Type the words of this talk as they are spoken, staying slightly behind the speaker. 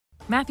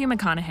Matthew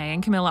McConaughey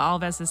and Camila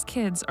Alves'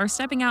 kids are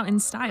stepping out in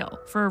style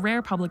for a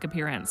rare public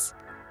appearance.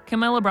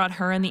 Camila brought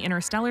her and the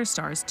Interstellar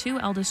star's two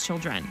eldest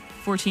children,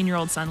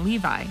 14-year-old son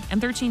Levi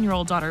and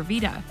 13-year-old daughter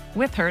Vida,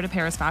 with her to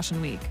Paris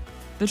Fashion Week.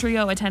 The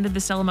trio attended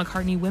the Stella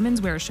McCartney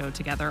womenswear show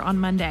together on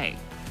Monday.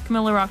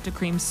 Camila rocked a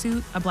cream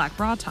suit, a black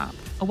bra top,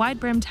 a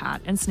wide-brimmed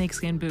hat, and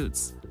snakeskin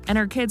boots. And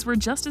her kids were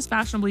just as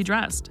fashionably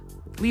dressed.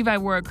 Levi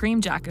wore a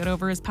cream jacket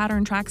over his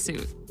patterned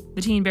tracksuit.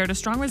 The teen bared a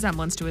strong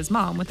resemblance to his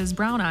mom with his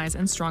brown eyes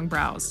and strong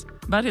brows,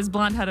 but his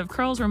blonde head of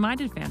curls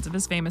reminded fans of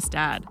his famous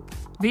dad.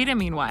 Vida,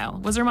 meanwhile,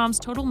 was her mom's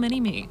total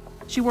mini-me.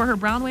 She wore her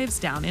brown waves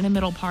down in a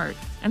middle part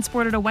and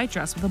sported a white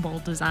dress with a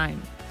bold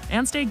design,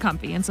 and stayed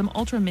comfy in some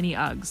ultra-mini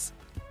Uggs.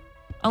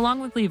 Along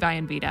with Levi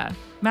and Vida,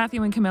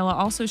 Matthew and Camila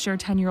also share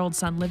 10-year-old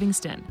son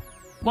Livingston.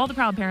 While the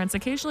proud parents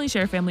occasionally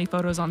share family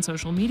photos on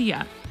social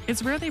media,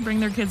 it's rare they bring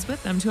their kids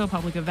with them to a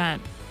public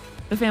event.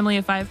 The family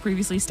of five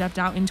previously stepped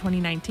out in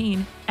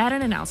 2019 at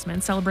an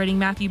announcement celebrating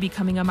Matthew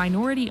becoming a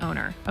minority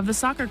owner of the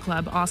soccer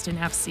club Austin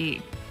FC,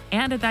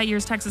 and at that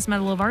year's Texas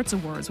Medal of Arts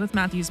Awards with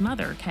Matthew's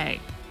mother, Kay.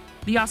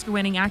 The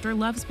Oscar-winning actor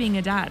loves being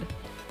a dad.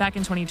 Back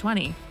in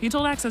 2020, he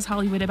told Access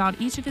Hollywood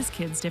about each of his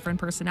kids' different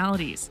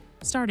personalities,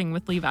 starting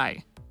with Levi.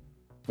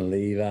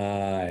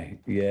 Levi,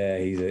 yeah,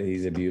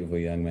 he's a beautiful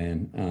young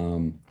man.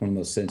 One of the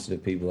most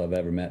sensitive people I've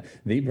ever met.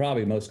 The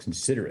probably most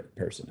considerate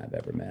person I've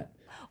ever met.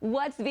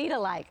 What's Vida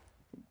like?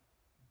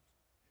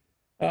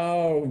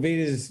 Oh,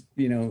 Vida's,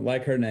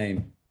 like her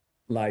name,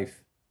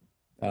 life.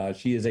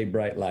 She is a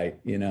bright light,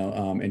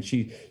 and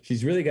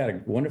she's really got a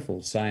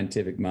wonderful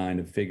scientific mind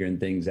of figuring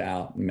things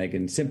out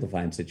and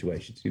simplifying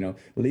situations.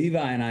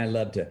 Levi and I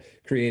love to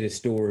create a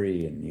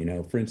story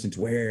and, for instance,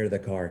 where are the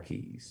car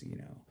keys,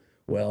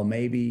 Well,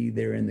 maybe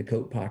they're in the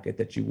coat pocket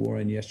that you wore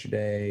in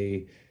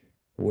yesterday.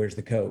 Where's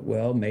the coat?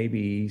 Well,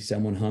 maybe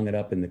someone hung it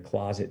up in the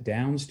closet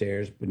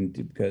downstairs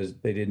because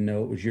they didn't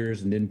know it was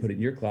yours and didn't put it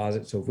in your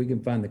closet. So if we can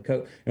find the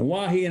coat. And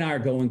while he and I are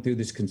going through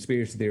this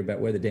conspiracy theory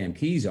about where the damn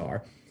keys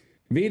are,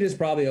 Vita's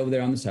probably over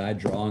there on the side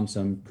drawing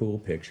some cool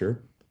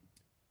picture,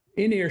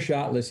 in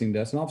earshot, listening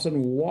to us. And all of a sudden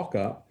we'll walk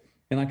up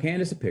and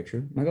hand us a picture.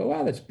 And I go,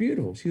 wow, that's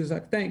beautiful. She was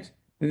like, thanks.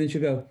 And then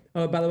she'll go,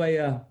 oh, by the way,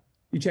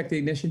 you check the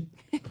ignition?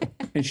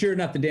 And sure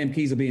enough, the damn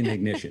keys will be in the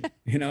ignition,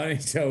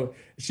 And so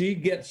she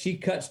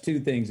cuts two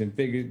things and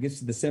gets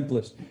to the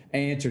simplest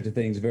answer to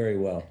things very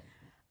well.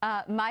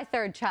 My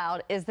third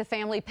child is the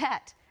family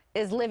pet.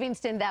 Is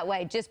Livingston that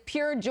way? Just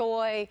pure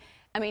joy.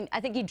 I mean,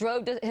 I think he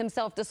drove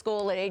himself to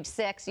school at age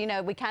 6.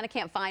 We kind of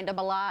can't find him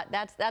a lot.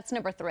 That's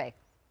number 3.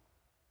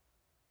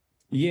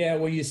 Yeah,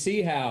 well, you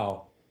see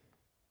how,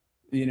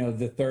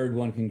 the third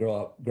one can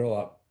grow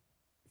up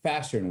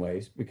faster in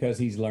ways because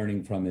he's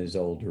learning from his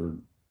older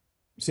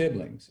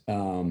siblings. He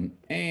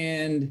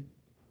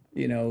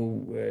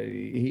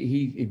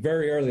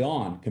very early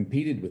on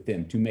competed with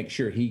them to make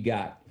sure he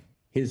got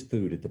his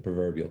food at the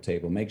proverbial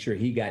table, make sure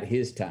he got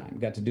his time,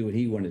 got to do what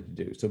he wanted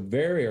to do. So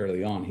very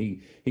early on,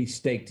 he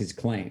staked his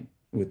claim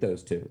with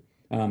those two.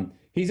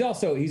 He's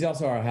also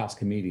our house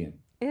comedian.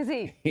 Is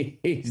he?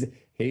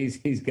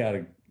 He's got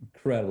an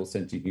incredible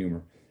sense of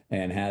humor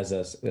and has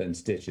us in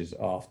stitches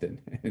often.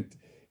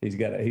 He's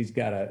got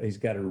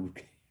a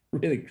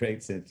really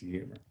great sense of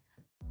humor.